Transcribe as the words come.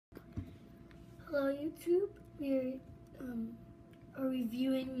Hello YouTube, we are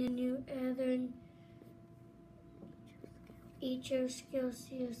reviewing the new Althearn HO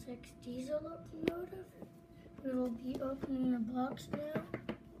CSX diesel locomotive. We will be opening the box now.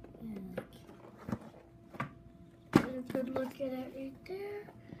 Get a good look at it right there.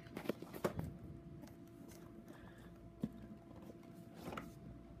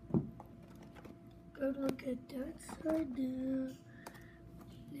 Good look at that side there.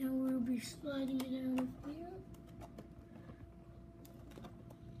 Now we'll be sliding it out of here.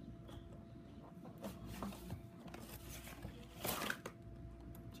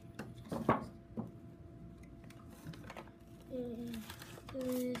 And there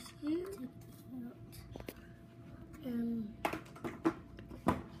it is here. And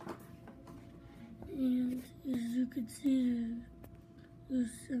as you can see,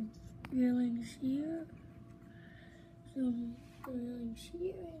 there's some railings here. Some railings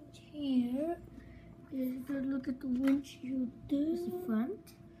here and here. There's a good look at the windshield there. There's the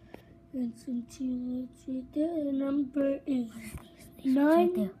front. And some tail lights right there. The number is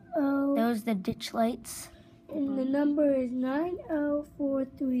Right there. 90. Those the ditch lights. And the number is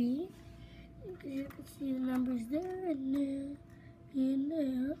 9043. You can see the numbers there and there and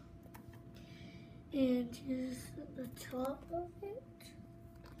there. And here's the top of it.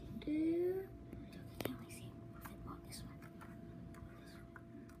 There.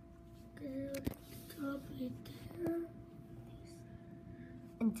 Good, top right there.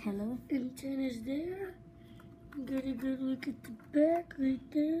 Antenna's there. Get a good look at the back right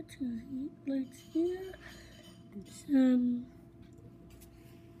there. Two heat lights here.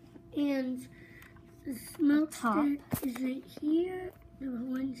 And the smokestack is right here. The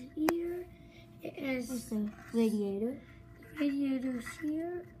one's here. It has the radiator. The radiator's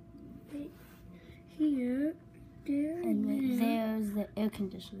here. Right here. There. And there's the air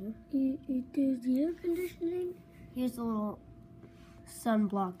conditioner. There's the air conditioning. Here's a little sun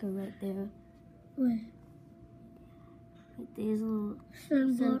blocker right there. Where? Right there's a little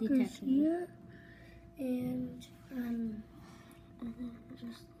sun sun blockers detector here. And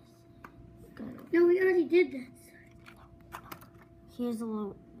just no, we already did that. Here's a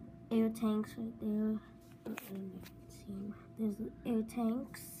little air tanks right there. There's the air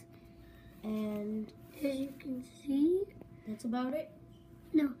tanks, and as you can see, that's about it.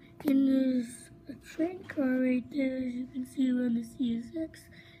 No, and there's a train car right there, as you can see around the CSX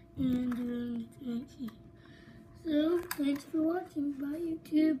and around the 219. So, thanks for watching. Bye,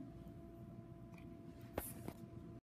 YouTube.